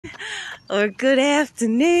or good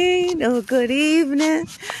afternoon, or good evening,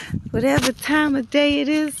 whatever time of day it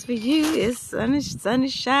is for you. It's sun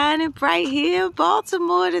is shining bright here in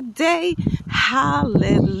Baltimore today.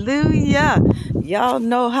 Hallelujah. Y'all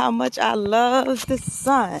know how much I love the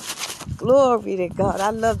sun. Glory to God.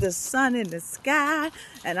 I love the sun in the sky,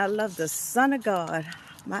 and I love the Son of God.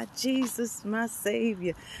 My Jesus, my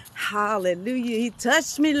Savior. Hallelujah. He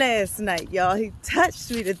touched me last night, y'all. He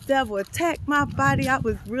touched me. The devil attacked my body. I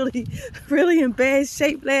was really in bad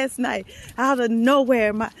shape last night. Out of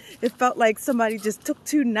nowhere, it felt like somebody just took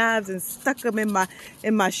two knives and stuck them in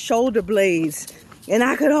my shoulder blades. And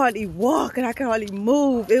I could hardly walk and I could hardly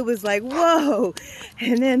move. It was like, whoa.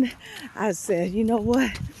 And then I said, you know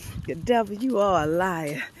what? The devil, you are a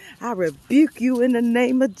liar. I rebuke you in the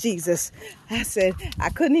name of Jesus. I said, I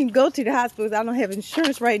couldn't even go to the hospital because I don't have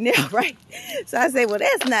insurance right now, right? So I said, well,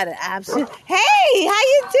 that's not an option. Hey, how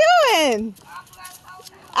you doing?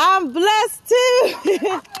 I'm blessed too.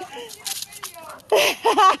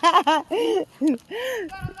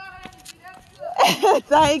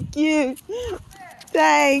 Thank you.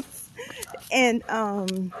 Thanks. And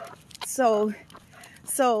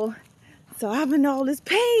so I'm in all this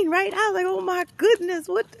pain, right? I was like, oh my goodness,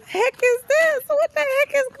 what the heck is this? What the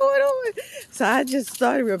heck is going on? So I just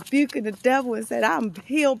started rebuking the devil and said, I'm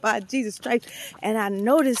healed by Jesus' stripes. And I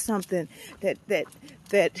noticed something that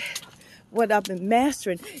what I've been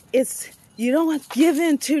mastering is you don't give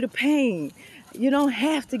in to the pain. You don't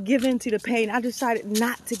have to give in to the pain. I decided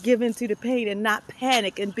not to give in to the pain and not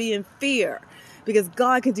panic and be in fear, because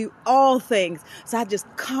God can do all things. So I just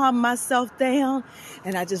calmed myself down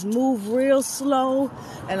and I just moved real slow,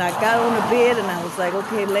 and I got on the bed and I was like,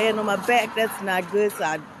 okay, laying on my back, that's not good. So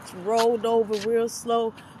I rolled over real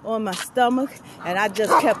slow on my stomach, and I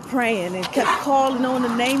just kept praying and kept calling on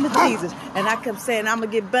the name of Jesus. And I kept saying, I'm going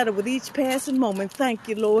to get better with each passing moment. Thank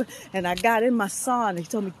you, Lord. And I got in my sauna. He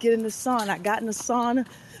told me, get in the sauna. I got in the sauna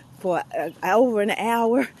for over an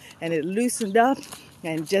hour, and it loosened up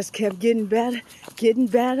and just kept getting better.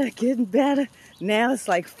 Now it's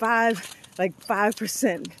like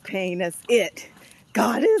 5% pain. That's it.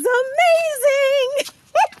 God is amazing.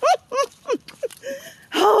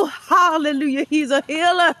 Oh, hallelujah. He's a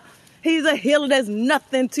healer. He's a healer. There's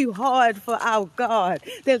nothing too hard for our God.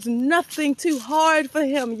 There's nothing too hard for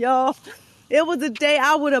him, y'all. It was a day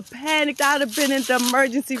I would have panicked. I'd have been in the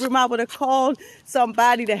emergency room. I would have called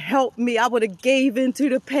somebody to help me. I would have gave into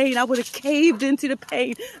the pain. I would have caved into the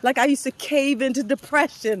pain like I used to cave into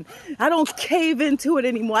depression. I don't cave into it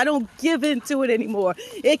anymore. I don't give into it anymore.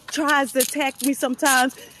 It tries to attack me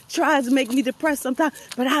sometimes, tries to make me depressed sometimes,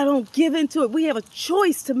 but I don't give into it. We have a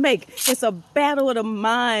choice to make. It's a battle of the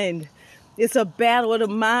mind. It's a battle of the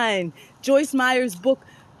mind. Joyce Meyer's book,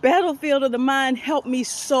 Battlefield of the Mind, helped me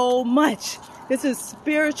so much. This is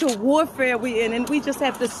spiritual warfare we're in, and we just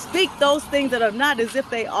have to speak those things that are not as if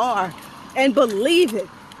they are and believe it.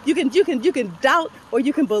 You can doubt or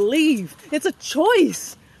you can believe. It's a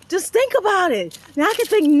choice. Just think about it. Now I can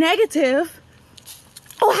think negative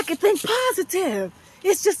or I can think positive.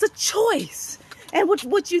 It's just a choice. And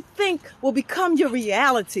what you think will become your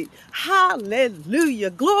reality. Hallelujah.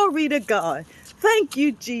 Glory to God. Thank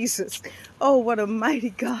you, Jesus. Oh, what a mighty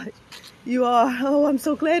God you are. Oh, I'm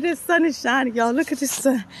so glad the sun is shining, y'all. Look at the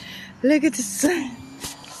sun. Look at the sun.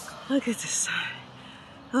 Look at the sun.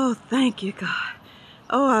 Oh, thank you, God.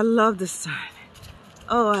 Oh, I love the sun.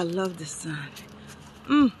 Oh, I love the sun.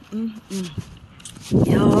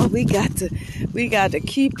 Y'all, we got to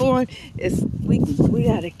keep on. We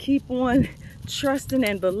got to keep on trusting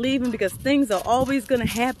and believing, because things are always going to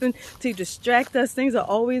happen to distract us. Things are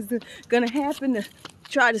always going to happen to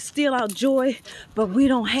try to steal our joy, but we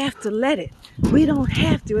don't have to let it. We don't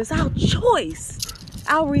have to. It's our choice.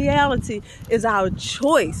 Our reality is our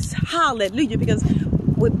choice. Hallelujah. Because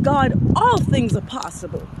with God, all things are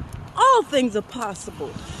possible. All things are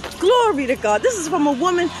possible. Glory to God. This is from a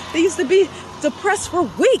woman that used to be depressed for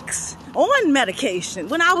weeks on medication.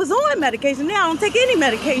 When I was on medication, now I don't take any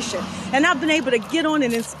medication. And I've been able to get on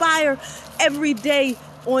and inspire every day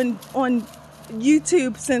on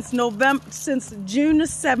YouTube since June the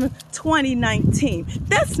 7th, 2019.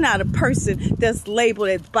 That's not a person that's labeled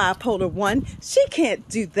as bipolar 1. She can't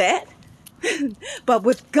do that. But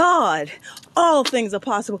with God, all things are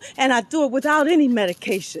possible. And I do it without any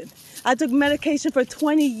medication. I took medication for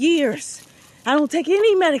 20 years. I don't take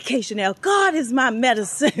any medication now. God is my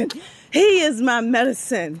medicine. He is my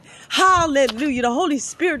medicine. Hallelujah. The Holy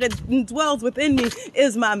Spirit that dwells within me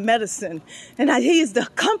is my medicine. And He is the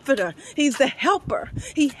comforter. He's the helper.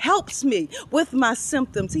 He helps me with my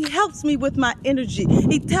symptoms. He helps me with my energy.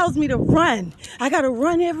 He tells me to run. I got to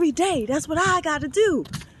run every day. That's what I got to do.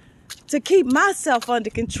 to keep myself under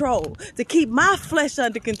control, to keep my flesh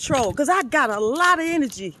under control, because I got a lot of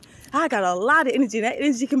energy. I got a lot of energy. That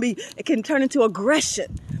energy can turn into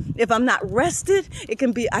aggression. If I'm not rested,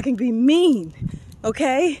 I can be mean.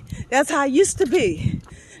 Okay? That's how I used to be.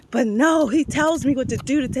 But no, he tells me what to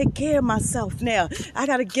do to take care of myself now. I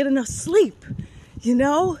got to get enough sleep. You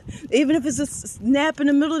know, even if it's a nap in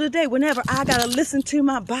the middle of the day, whenever, I got to listen to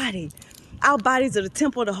my body. Our bodies are the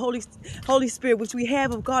temple of the Holy Spirit, which we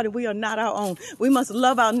have of God, and we are not our own. We must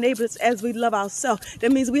love our neighbors as we love ourselves.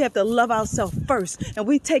 That means we have to love ourselves first. And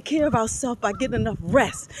we take care of ourselves by getting enough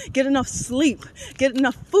rest, getting enough sleep, getting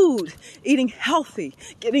enough food, eating healthy,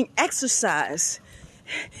 getting exercise.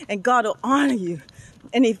 And God will honor you.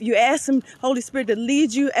 And if you ask him, Holy Spirit, to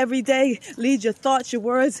lead you every day, lead your thoughts, your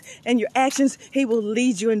words, and your actions, he will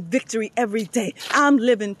lead you in victory every day. I'm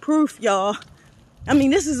living proof, y'all. I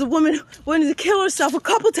mean, this is a woman who wanted to kill herself a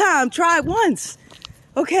couple times, tried once,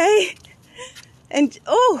 okay? And,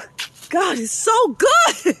 oh, God is so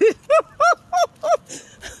good.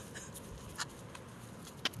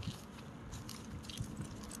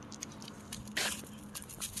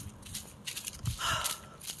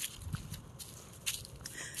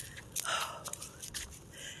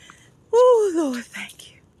 Oh, Lord,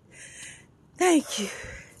 thank you. Thank you.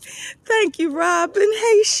 Thank you, Robin.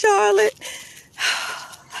 Hey, Charlotte.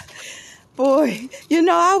 Boy, you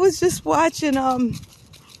know, I was just watching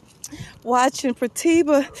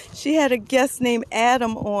Pratibha. She had a guest named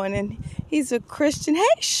Adam on, and he's a Christian. Hey,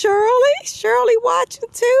 Shirley watching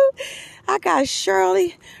too. I got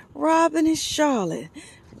Shirley, Robin, and Charlotte.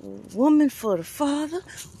 Woman for the Father,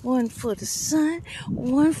 one for the Son,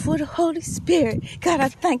 one for the Holy Spirit. God, I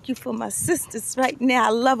thank you for my sisters right now. I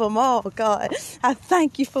love them all, God. I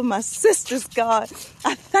thank you for my sisters, God.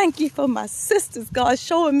 I thank you for my sisters, God,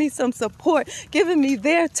 showing me some support, giving me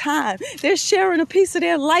their time. They're sharing a piece of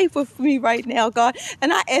their life with me right now, God.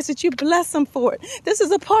 And I ask that you bless them for it. This is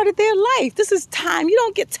a part of their life. This is time. You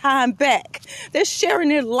don't get time back. They're sharing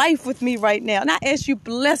their life with me right now. And I ask you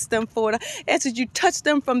bless them for it. I ask that you touch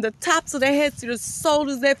them from the tops of their heads to the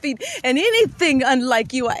soles of their feet. And anything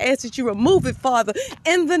unlike you, I ask that you remove it, Father,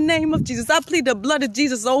 in the name of Jesus. I plead the blood of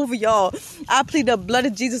Jesus over y'all. I plead the blood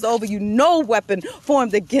of Jesus over you. No weapon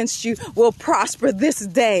formed against you will prosper this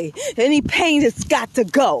day. Any pain has got to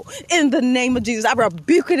go in the name of Jesus. I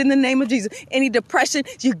rebuke it in the name of Jesus. Any depression,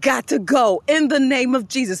 you got to go in the name of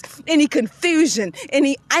Jesus. Any confusion,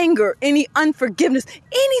 any anger, any unforgiveness,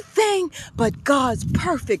 anything but God's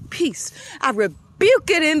perfect peace, I rebuke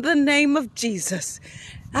it in the name of Jesus.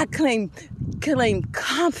 I claim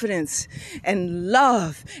confidence and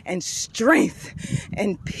love and strength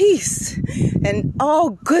and peace and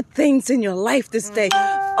all good things in your life this day.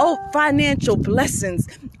 Oh, financial blessings,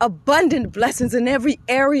 abundant blessings in every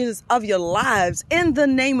areas of your lives. In the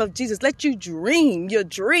name of Jesus, let you dream your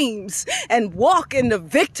dreams and walk in the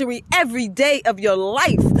victory every day of your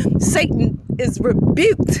life. Satan is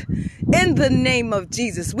rebuked in the name of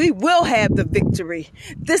Jesus. We will have the victory.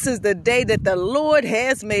 This is the day that the Lord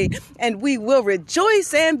has made, and we will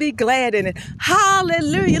rejoice and be glad in it.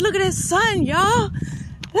 Hallelujah. Look at that sun, y'all.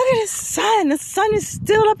 Look at the sun. The sun is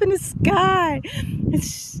still up in the sky.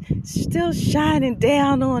 It's still shining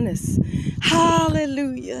down on us.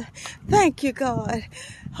 Hallelujah. Thank you, God.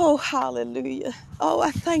 Oh, hallelujah. Oh,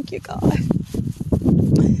 I thank you, God.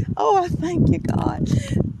 Oh, I thank you, God.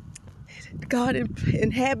 God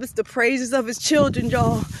inhabits the praises of his children,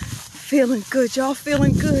 y'all. Feeling good. Y'all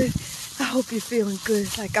feeling good? I hope you're feeling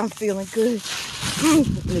good like I'm feeling good.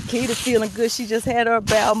 Nikita feeling good. She just had her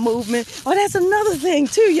bowel movement. Oh, that's another thing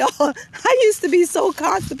too, y'all. I used to be so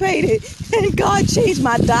constipated, and God changed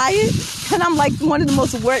my diet, and I'm like one of the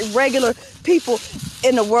most regular people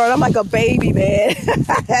in the world. I'm like a baby, man.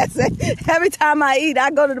 Every time I eat,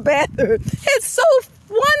 I go to the bathroom. It's so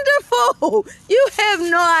wonderful. You have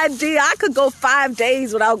no idea. I could go 5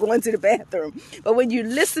 days without going to the bathroom. But when you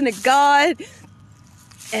listen to God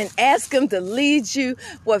and ask him to lead you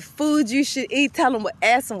what food you should eat,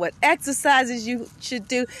 ask him what exercises you should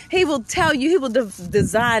do, he will tell you, he will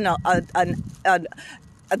design a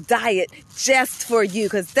diet just for you,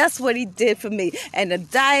 because that's what he did for me. And the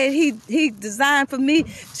diet he designed for me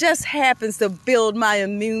just happens to build my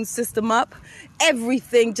immune system up.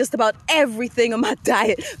 Everything, just about everything on my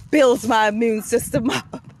diet builds my immune system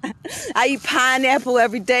up. I eat pineapple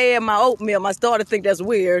every day in my oatmeal. My daughter think that's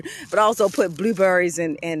weird, but I also put blueberries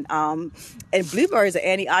and blueberries are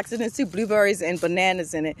antioxidants too. Blueberries and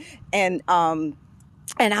bananas in it, and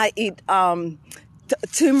I eat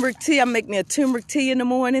turmeric tea. I make me a turmeric tea in the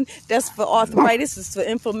morning. That's for arthritis. It's for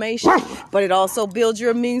inflammation, but it also builds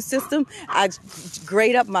your immune system. I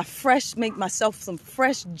grate up make myself some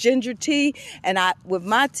fresh ginger tea, and with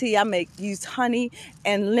my tea I use honey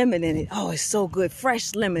and lemon in it. Oh, it's so good,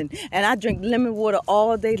 fresh lemon. And I drink lemon water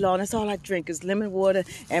all day long. That's all I drink is lemon water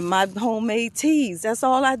and my homemade teas. That's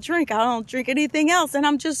all I drink. I don't drink anything else, and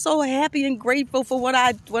I'm just so happy and grateful for what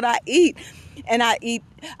I eat. And I eat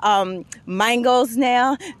mangoes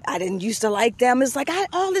now. I didn't used to like them. It's like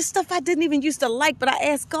all this stuff I didn't even used to like, but I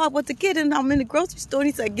asked God what to get, and I'm in the grocery store and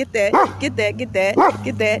he said, get that, get that, get that,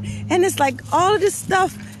 get that. And it's like all of this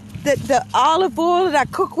stuff, the olive oil that I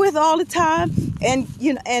cook with all the time, and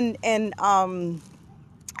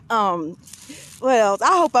what else?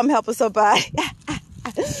 I hope I'm helping somebody.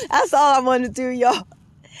 That's all I want to do, y'all.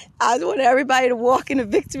 I want everybody to walk in the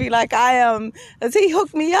victory like I am. As he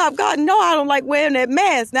hooked me up. God, no, I don't like wearing that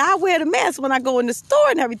mask. Now, I wear the mask when I go in the store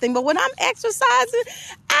and everything, but when I'm exercising,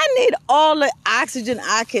 I need all the oxygen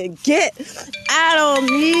I can get. I don't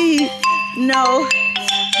need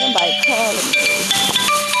somebody calling me.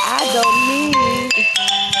 I don't need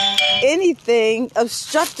anything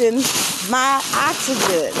obstructing my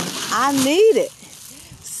oxygen. I need it.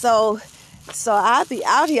 So I'll be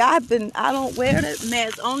out here. I don't wear that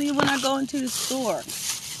mask only when I go into the store.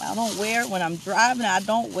 I don't wear it when I'm driving. I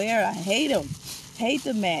don't wear it. I hate them. Hate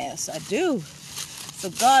the mask. I do. So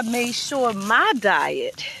God made sure my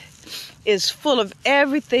diet is full of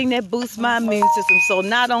everything that boosts my immune system. So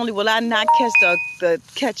not only will I not catch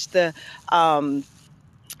the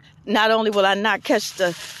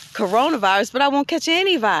coronavirus, but I won't catch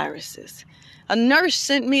any viruses. A nurse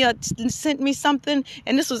sent me something,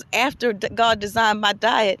 and this was after God designed my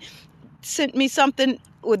diet. Sent me something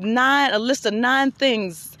with a list of 9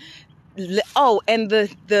 things. Oh, and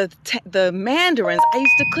the mandarins. I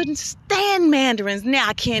couldn't stand mandarins. Now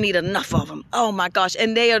I can't eat enough of them. Oh my gosh!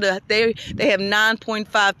 And they have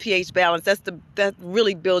 9.5 pH balance. That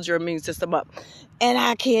really builds your immune system up. And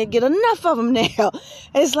I can't get enough of them now.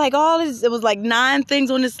 It's like it was like 9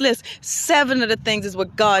 things on this list. 7 of the things is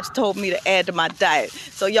what God told me to add to my diet.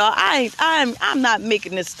 So y'all, I'm not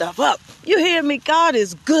making this stuff up. You hear me? God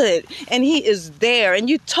is good, and he is there. And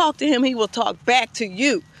you talk to him, he will talk back to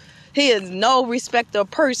you. He is no respecter of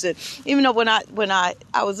person. Even though when I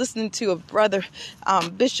was listening to a brother,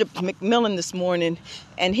 Bishop McMillan this morning,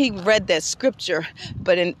 and he read that scripture,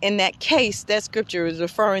 but in that case, that scripture is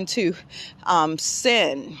referring to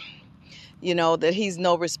sin. That he's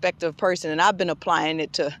no respecter of person, and I've been applying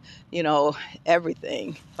it to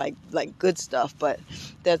everything, like good stuff. But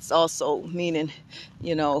that's also meaning,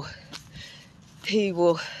 he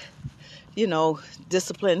will,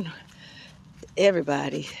 discipline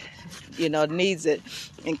everybody. Needs it,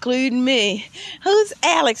 including me. Who's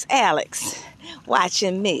Alex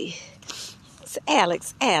watching me? It's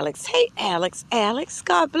Alex. Hey, Alex.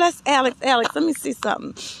 God bless Alex. Let me see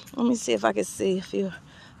something. Let me see if I can see if you're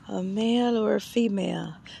a male or a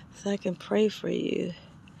female, so I can pray for you.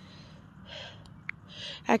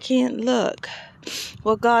 I can't look.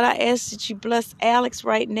 Well, God, I ask that you bless Alex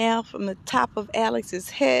right now from the top of Alex's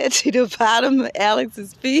head to the bottom of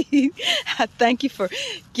Alex's feet. I thank you for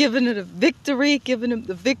giving him the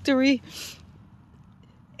victory,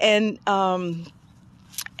 and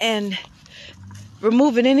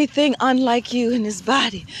removing anything unlike you in his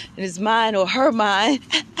body, in his mind or her mind.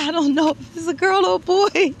 I don't know if it's a girl or a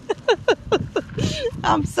boy.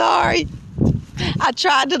 I'm sorry. I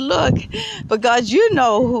tried to look, but God, you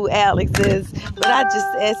know who Alex is. But I just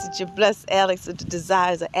ask that you bless Alex with the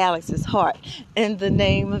desires of Alex's heart in the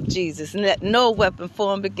name of Jesus. And let no weapon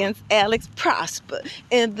formed against Alex prosper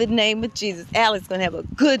in the name of Jesus. Alex is going to have a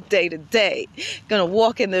good day today. Going to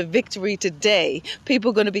walk in the victory today. People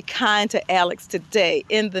are going to be kind to Alex today.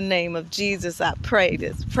 In the name of Jesus, I pray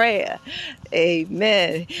this prayer.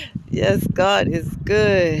 Amen. Yes, God is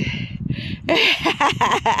good.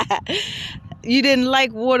 You didn't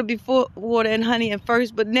like water and honey at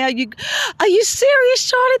first, but now are you serious,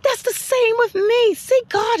 Charlotte? That's the same with me. See,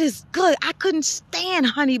 God is good. I couldn't stand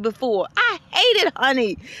honey before. I hated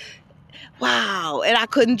honey. Wow. And I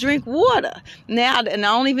couldn't drink water. Now, and I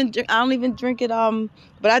don't even drink it,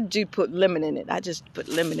 but I do put lemon in it. I just put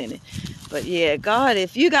lemon in it. But yeah, God,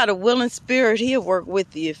 if you got a willing spirit, he'll work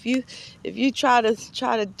with you. If you try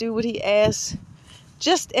to do what he asks,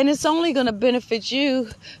 and it's only going to benefit you,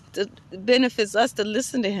 it benefits us to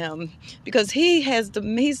listen to him, because he's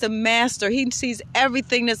the master. He sees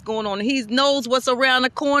everything that's going on. He knows what's around the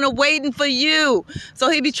corner waiting for you. So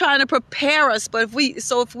he be trying to prepare us. But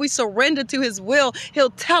if we surrender to his will, he'll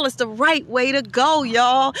tell us the right way to go,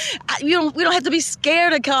 y'all. We don't have to be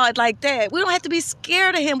scared of God like that. We don't have to be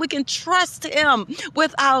scared of him. We can trust him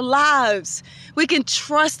with our lives. We can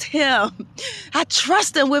trust him. I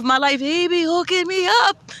trust him with my life. He be hooking me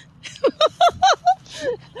up.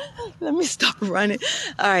 Let me stop running.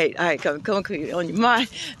 All right, come on, on your mind.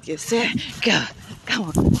 Get set, go. Come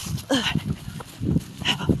on.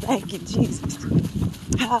 Oh, thank you, Jesus.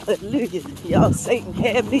 Hallelujah. Y'all, Satan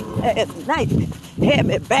had me last night. Had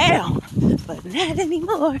me bound. But not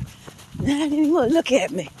anymore. Not anymore. Look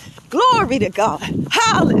at me. Glory to God.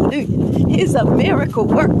 Hallelujah. He's a miracle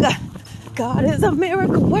worker. God is a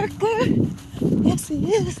miracle worker. Yes,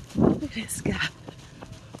 he is. Look at this guy.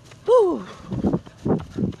 Ooh.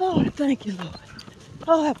 Oh, thank you, Lord.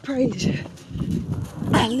 Oh, I praise you.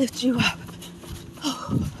 I lift you up.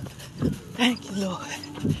 Oh, thank you, Lord.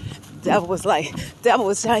 He was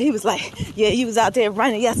like, yeah, you was out there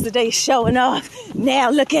running yesterday, showing off. Now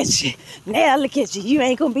look at you. Now look at you. You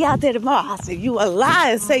ain't going to be out there tomorrow. I said, you a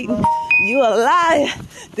liar, Satan. You a liar.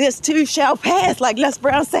 This too shall pass, like Les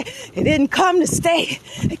Brown said. It didn't come to stay.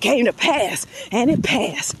 It came to pass, and it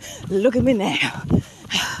passed. Look at me now.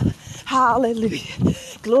 Hallelujah.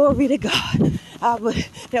 Glory to God.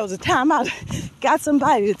 There was a time I got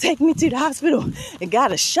somebody to take me to the hospital and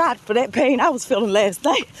got a shot for that pain I was feeling last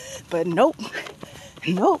night. But nope.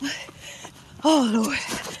 Oh, Lord.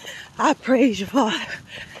 I praise you, Father.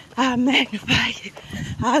 I magnify you.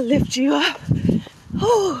 I lift you up.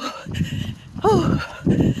 Oh.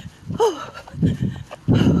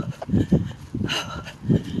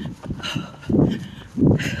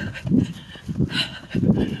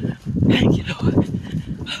 Thank you, Lord.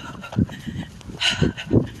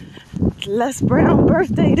 Les Brown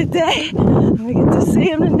birthday today. We get to see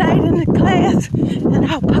him tonight in the class, in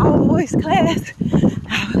our Power Voice class.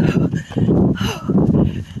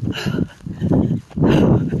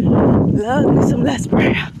 Love me some Les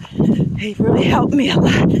Brown. He really helped me a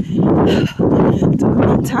lot. Took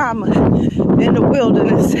my time in the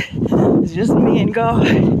wilderness. It's just me and God.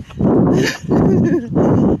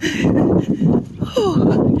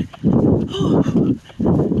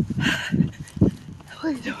 What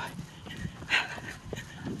are you doing?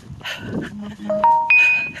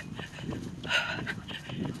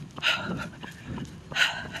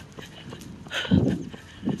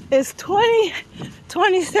 It's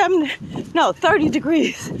 30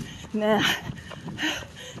 degrees now.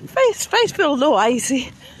 Face feel a little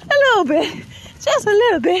icy. A little bit. Just a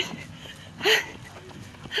little bit.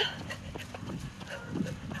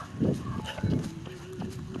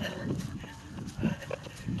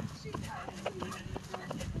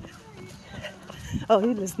 Oh,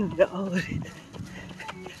 he's listening to the old.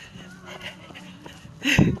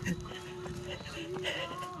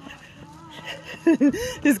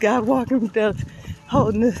 This guy walking down,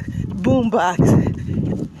 holding this boombox.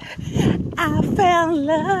 I found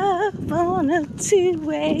love on a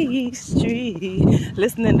two-way street.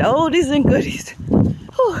 Listening to oldies and goodies.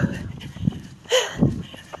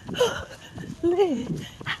 Lit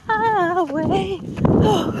highway.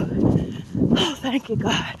 Oh, thank you,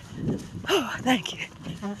 God. Oh, thank you.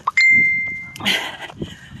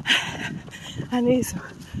 I need some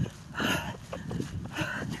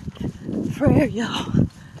prayer, y'all.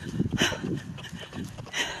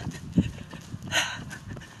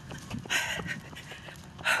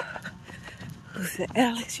 Who said,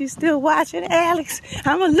 Alex, you still watching? Alex,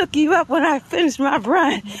 I'm going to look you up when I finish my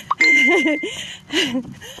run.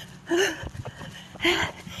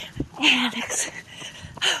 Alex.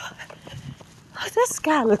 Oh, this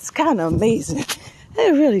sky looks kind of amazing.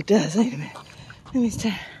 It really does. Wait a minute. Let me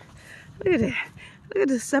tell you. Look at that. Look at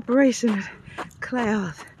the separation of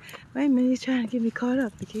clouds. Wait a minute. He's trying to get me caught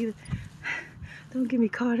up, Nikita. Don't get me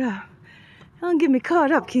caught up. Don't get me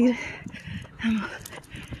caught up, Keita.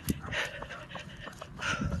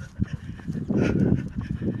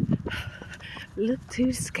 Look to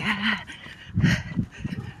the sky.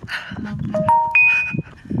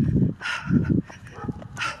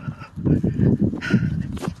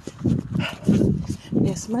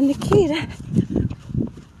 Yes, my Nikita.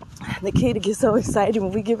 Nikita gets so excited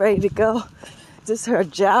when we get ready to go. This is her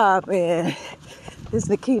job, man. This is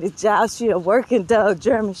Nikita's job. She a working dog.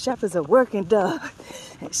 German Shepherd's a working dog.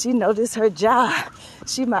 And she know this her job.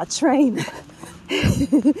 She my trainer.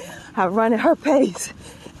 I run at her pace.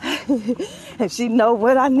 And she know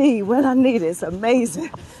what I need, when I need it. It's amazing.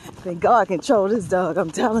 Then God control this dog, I'm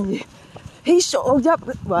telling you. He showed up.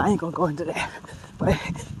 Well, I ain't gonna go into that. But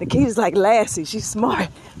Nikita's like Lassie. She's smart.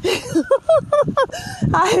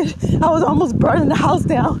 I was almost burning the house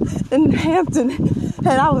down in Hampton, and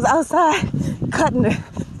I was outside cutting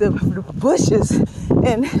the bushes,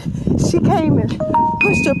 and she came and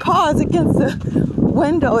pushed her paws against the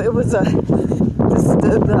window. It was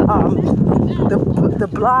the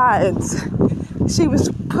blinds. She was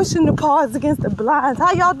pushing the paws against the blinds.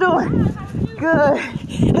 How y'all doing? Good.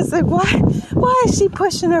 I said, why is she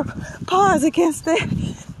pushing her paws against the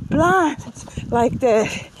blinds like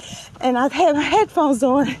that? And I had my headphones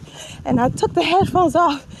on, and I took the headphones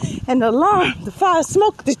off, and the alarm, the fire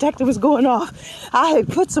smoke detector was going off. I had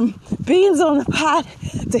put some beans on the pot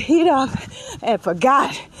to heat up and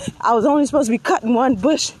forgot. I was only supposed to be cutting one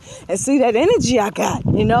bush, and see that energy I got.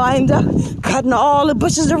 You know, I ended up cutting all the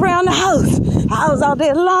bushes around the house. I was out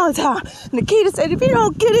there a long time. Nikita said, if you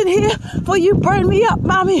don't get in here before you burn me up,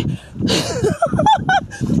 mommy.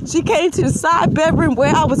 She came to the side bedroom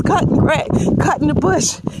where I was cutting the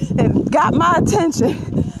bush and got my attention.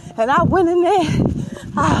 And I went in there.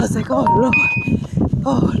 I was like, oh,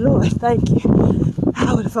 Lord, thank you.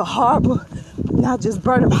 I would have felt horrible. Not just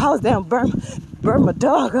burn my house down, burn my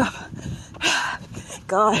dog up.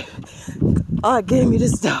 God gave me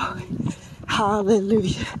this dog.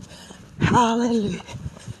 Hallelujah. Hallelujah.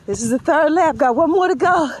 This is the third lap. Got one more to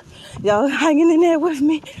go. Y'all hanging in there with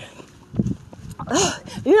me?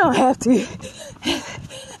 You don't have to.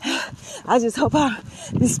 I just hope I'm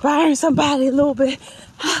inspiring somebody a little bit.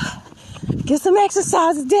 Get some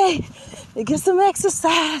exercise today. Get some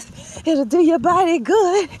exercise. It'll do your body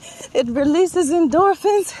good. It releases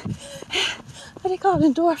endorphins. What do they call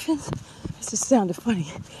endorphins? It just sounded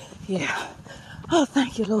funny. Yeah. Oh,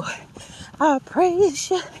 thank you, Lord. I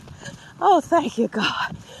praise you. Oh, thank you,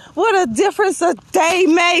 God. What a difference a day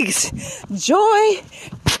makes. Joy,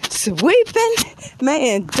 weeping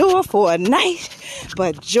may endure for a night,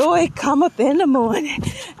 but joy cometh in the morning.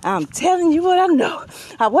 I'm telling you what I know.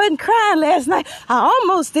 I wasn't crying last night. I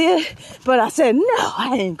almost did, but I said, no,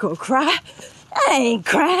 I ain't gonna cry. I ain't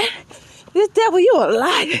crying. This devil, you a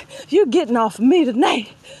liar. You're getting off of me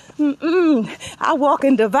tonight. I walk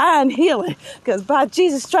in divine healing, because by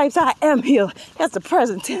Jesus' stripes I am healed. That's the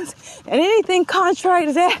present tense. And anything contrary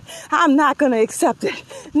to that, I'm not going to accept it.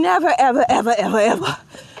 Never, ever, ever, ever, ever.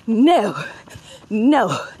 No.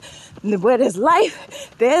 Where there's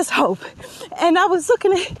life, there's hope. And I was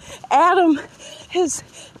looking at Adam,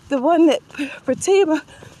 the one that Pratima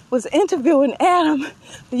was interviewing. Adam,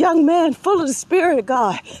 the young man full of the Spirit of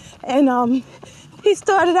God. And he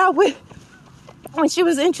started out with, when she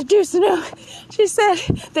was introducing him, she said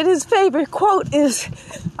that his favorite quote is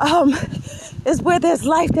where there's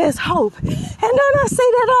life, there's hope. And don't I say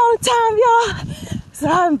that all the time, y'all? So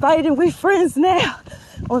I invited, we friends now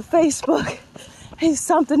on Facebook. He's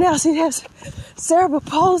something else. He has cerebral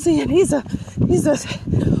palsy, and he's a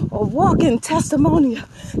walking testimony of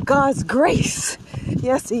God's grace.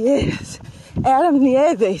 Yes, he is. Adam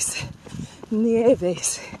Nieves,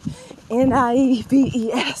 Nieves.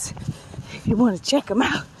 If you want to check him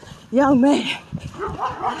out, young man.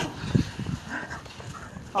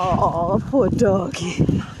 Oh, poor doggy.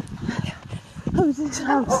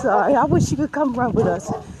 I'm sorry. I wish you could come run with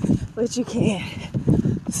us, but you can't.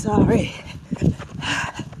 Sorry.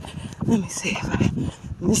 Let me see if I'm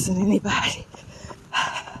missing anybody.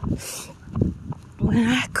 When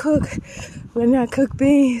I cook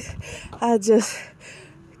beans, I just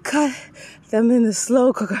cut them in the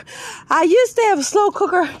slow cooker. I used to have a slow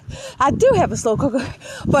cooker. I do have a slow cooker,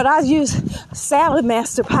 but I use Salad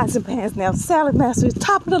Master pots and pans now. Salad Master is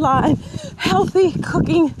top of the line, healthy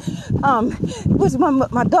cooking. Which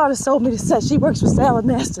my daughter told me to say. She works for Salad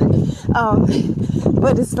Master,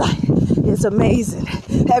 but it's amazing.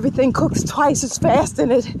 Everything cooks twice as fast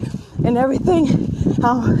in it, and everything.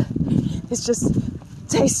 It just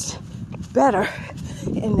tastes better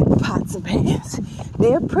in the pots and pans.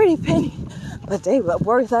 They're a pretty penny, but they were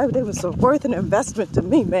worth an investment to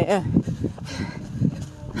me, man.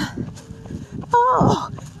 Oh,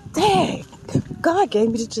 dang. God gave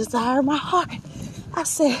me the desire of my heart. I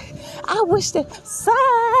said, I wish the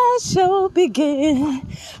sideshow begin.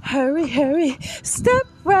 Hurry, hurry, step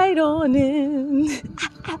right on in.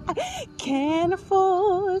 Can't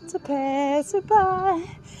afford to pass it by.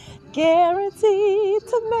 Guaranteed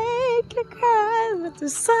to make you cry. Let the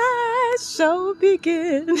sideshow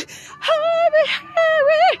begin. Hurry,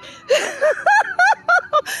 hurry.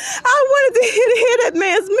 I wanted to hear that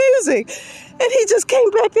man's music, and he just came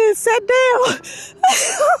back there and sat down.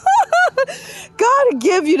 God will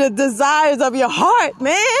give you the desires of your heart,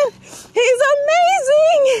 man. He's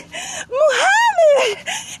amazing. Muhammad.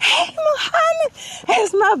 Hey, Muhammad.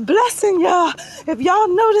 It's my blessing, y'all. If y'all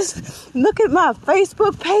notice, look at my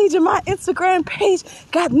Facebook page and my Instagram page.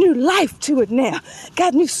 Got new life to it now.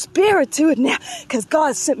 Got new spirit to it now. Because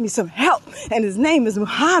God sent me some help. And his name is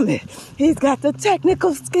Muhammad. He's got the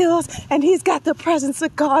technical skills. And he's got the presence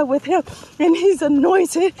of God with him. And he's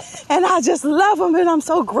anointed. And I just love him. And I'm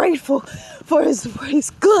so grateful for he's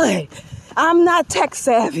good. I'm not tech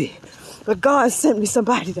savvy. But God sent me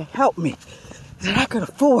somebody to help me that I could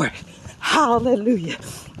afford. Hallelujah.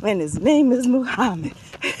 And his name is Muhammad.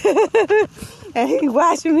 And he's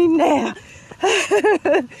watching me now.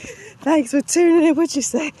 Thanks for tuning in. What you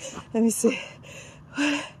say? Let me see.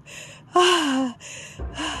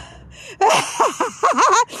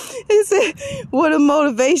 He said, what a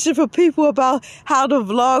motivation for people about how to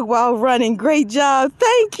vlog while running. Great job.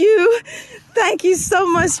 Thank you. Thank you so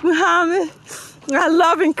much, Muhammad. I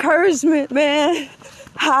love encouragement, man.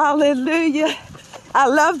 Hallelujah. I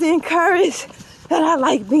love to encourage, and I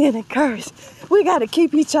like being encouraged. We got to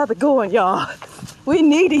keep each other going, y'all. We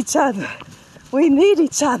need each other. We need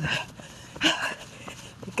each other.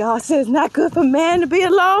 God says it's not good for man to be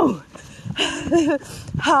alone.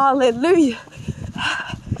 Hallelujah.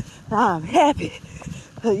 I'm happy.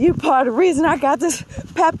 You part of the reason I got this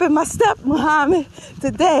pep in my step, Muhammad,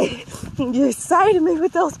 today. You excited me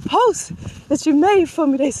with those posts that you made for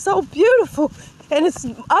me. They're so beautiful. And it's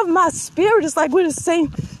of my spirit. It's like we're the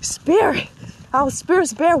same spirit. Our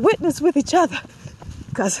spirits bear witness with each other.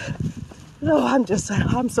 Because,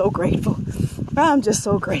 I'm so grateful. I'm just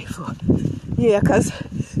so grateful. Yeah, because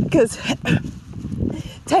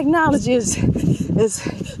technology is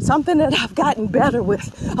something that I've gotten better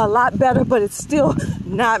with, a lot better, but it's still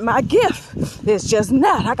not my gift. It's just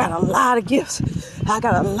not. I got a lot of gifts.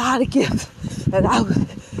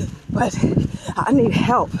 But I need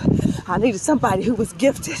help. I needed somebody who was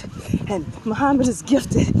gifted, and Muhammad is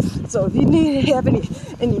gifted. So if you have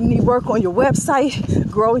any work on your website,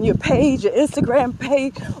 growing your page, your Instagram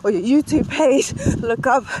page, or your YouTube page, look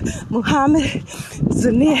up Muhammad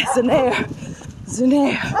Zanair.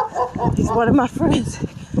 He's one of my friends,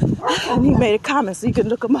 and he made a comment, so you can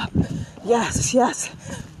look him up. Yes.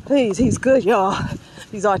 Please, he's good, y'all.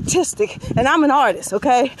 He's artistic, and I'm an artist,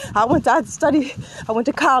 okay? I went to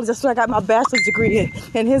college, that's where I got my bachelor's degree in.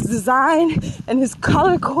 And his design and his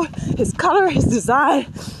color, his design,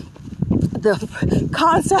 the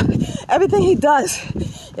concept, everything he does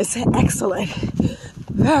is excellent.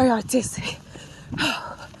 Very artistic.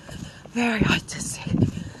 Very artistic.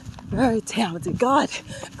 Very talented. God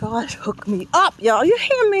hooked me up, y'all. You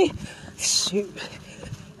hear me? Shoot.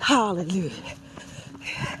 Hallelujah.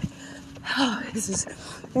 Oh, this is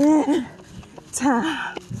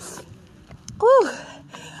time. Ooh.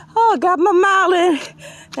 Oh, I got my mile in.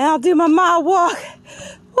 Now I'll do my mile walk.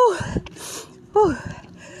 Ooh. Ooh.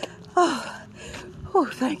 Oh,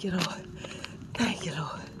 thank you, Lord. Thank you,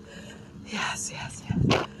 Lord. Yes.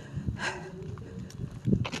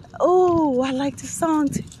 Oh, I like this song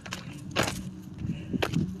too.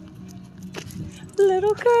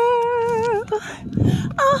 Little girl,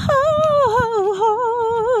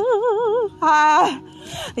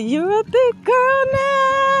 you're a big girl now.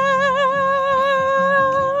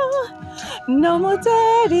 No more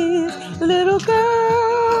daddies, little girl.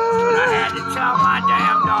 I had to tell my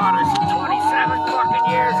damn daughter, she's 27 fucking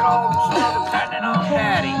years old, still depending on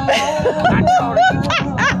daddy.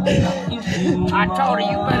 I told her,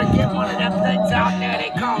 you better get one of them things out there they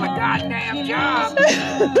call a goddamn job.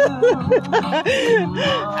 Haven't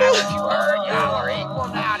you heard? Y'all are equal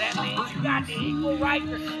now. That means you got the equal right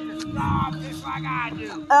to starve just like I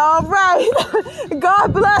do. All right.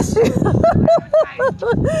 God bless you.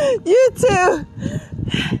 You too.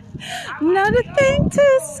 Another thing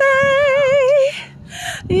to say.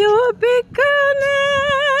 You're a big girl now.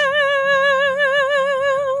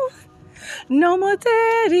 No more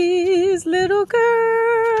daddies, little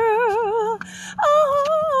girl.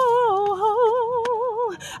 Oh,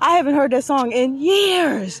 I haven't heard that song in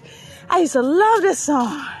years. I used to love this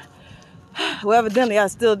song. Well, evidently I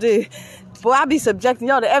still do. Boy, I be subjecting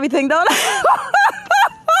y'all to everything, don't I?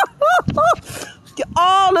 Get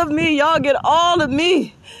all of me. Y'all get all of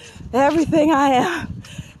me. Everything I am.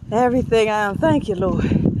 Everything I am. Thank you, Lord.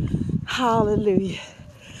 Hallelujah.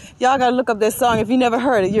 Y'all gotta look up that song if you never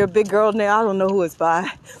heard it. You're a big girl now. I don't know who it's by.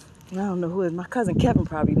 I don't know who it's. My cousin Kevin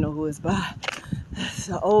probably know who it's by. It's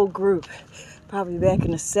an old group. Probably back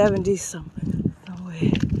in the 70s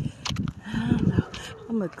somewhere. I don't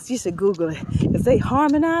know. You should Google it. If they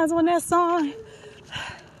harmonize on that song.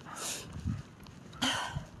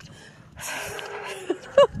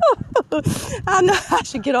 I know I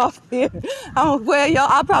should get off here. I'm wear y'all.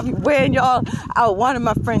 I'm probably wearing y'all out. One of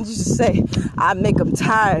my friends used to say I make him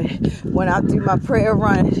tired when I do my prayer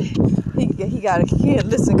run. He can't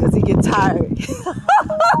listen because he get tired.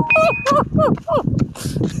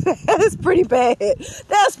 That's pretty bad.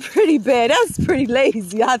 That's pretty bad. That's pretty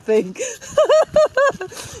lazy, I think.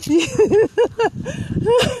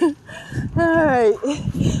 All right.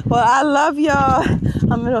 Well, I love y'all.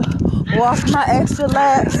 I'm gonna walk my extra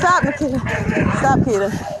lap. Stop, Nikita. Stop,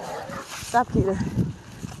 Keita. Stop, Keita.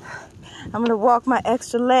 I'm gonna walk my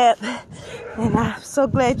extra lap, and I'm so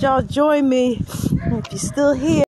glad y'all joined me. If you're still here.